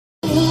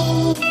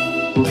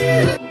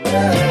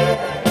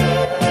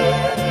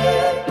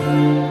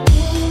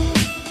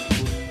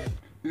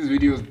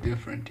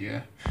different.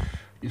 Yeah,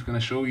 just gonna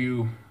show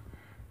you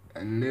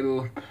a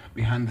little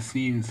behind the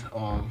scenes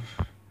of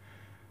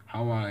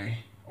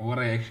what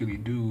I actually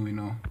do, you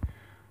know,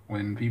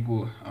 when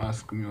people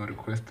ask me or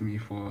request me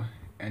for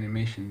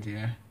animations.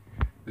 Yeah,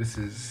 this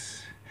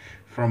is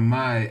from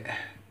my,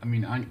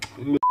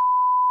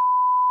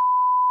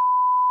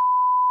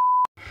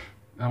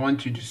 I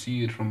want you to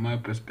see it from my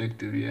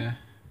perspective. Yeah,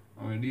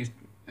 or at least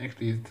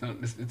actually it's not,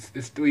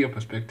 it's still your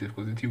perspective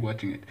because it's you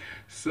watching it.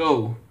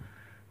 So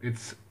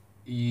it's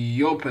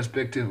your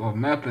perspective of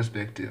my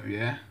perspective.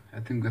 Yeah, I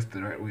think that's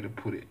the right way to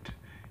put it.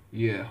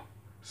 Yeah,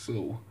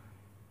 so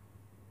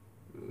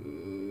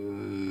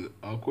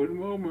awkward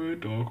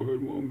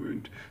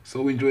moment.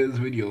 So enjoy this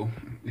video,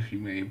 if you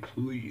may,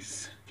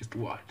 please. Just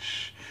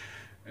watch.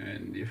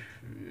 And if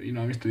you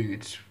know, I'm just doing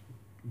it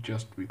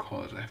just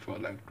because I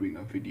felt like doing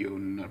a video,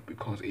 not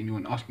because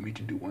anyone asked me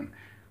to do one,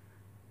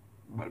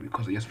 but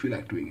because I just feel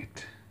like doing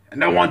it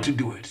and I want to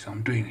do it, so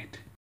I'm doing it.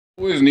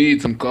 Always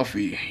need some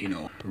coffee, you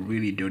know, a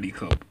really dirty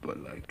cup, but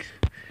like,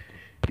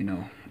 you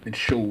know, it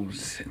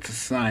shows, it's a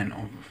sign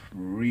of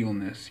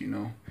realness, you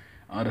know.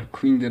 I'd have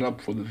cleaned it up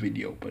for the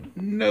video, but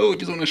no, I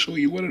just want to show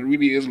you what it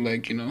really is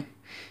like, you know.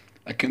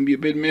 I can be a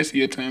bit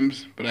messy at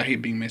times, but I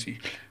hate being messy,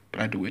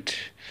 but I do it.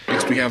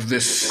 Next we have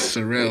this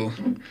sorrel.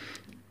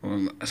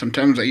 Well,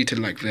 sometimes I eat it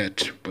like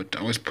that, but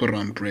I always put it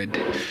on bread.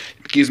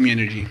 It gives me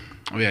energy.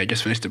 Oh yeah, I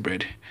just finished the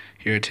bread.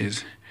 Here it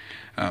is.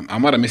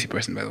 I'm not a messy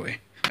person, by the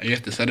way. I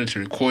just decided to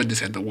record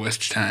this at the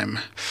worst time.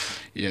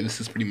 Yeah, this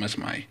is pretty much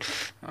my,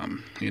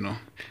 you know,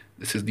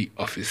 this is the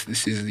office.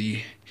 This is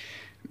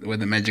where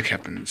the magic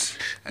happens.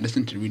 I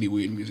listen to really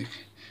weird music.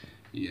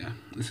 Yeah,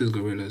 this is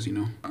Gorillaz, you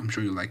know. I'm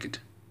sure you'll like it.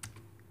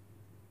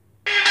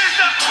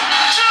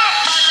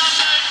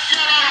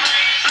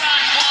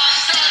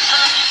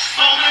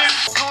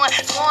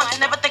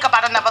 Never think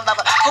about another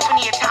lover. Hoping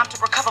he had time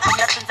to recover, but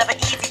nothing's ever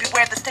easy.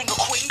 Beware the sting of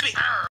queen bee.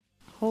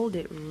 Hold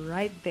it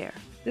right there.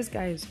 This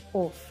guy is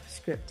off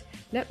script.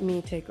 Let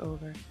me take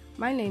over.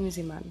 My name is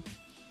Iman,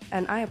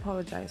 and I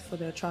apologize for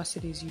the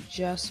atrocities you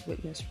just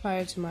witnessed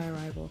prior to my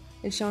arrival.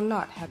 It shall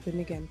not happen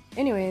again.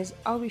 Anyways,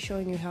 I'll be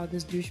showing you how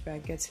this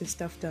douchebag gets his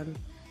stuff done.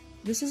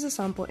 This is a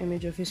sample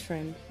image of his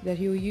friend that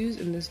he will use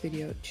in this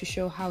video to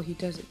show how he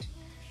does it.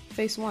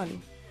 Phase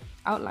 1.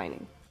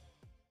 Outlining.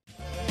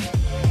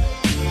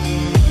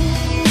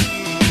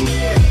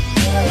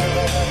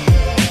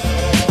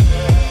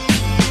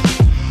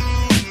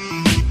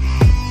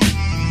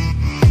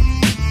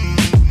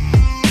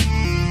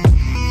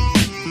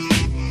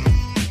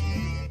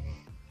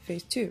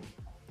 Phase 2.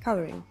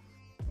 Coloring.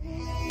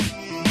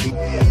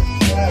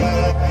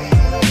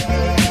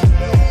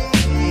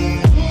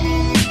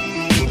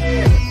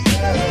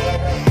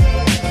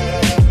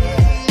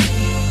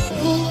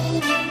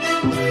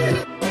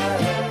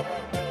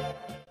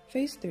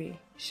 Phase 3.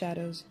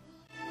 Shadows.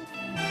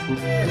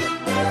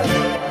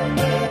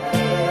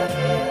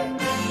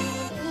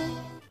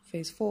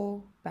 Phase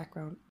 4.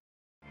 Background.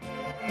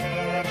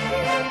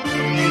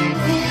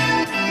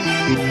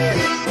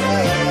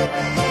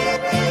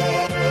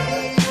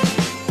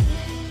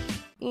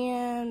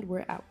 And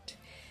we're out.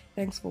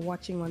 Thanks for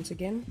watching once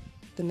again.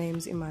 The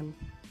name's Iman.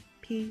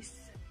 Peace.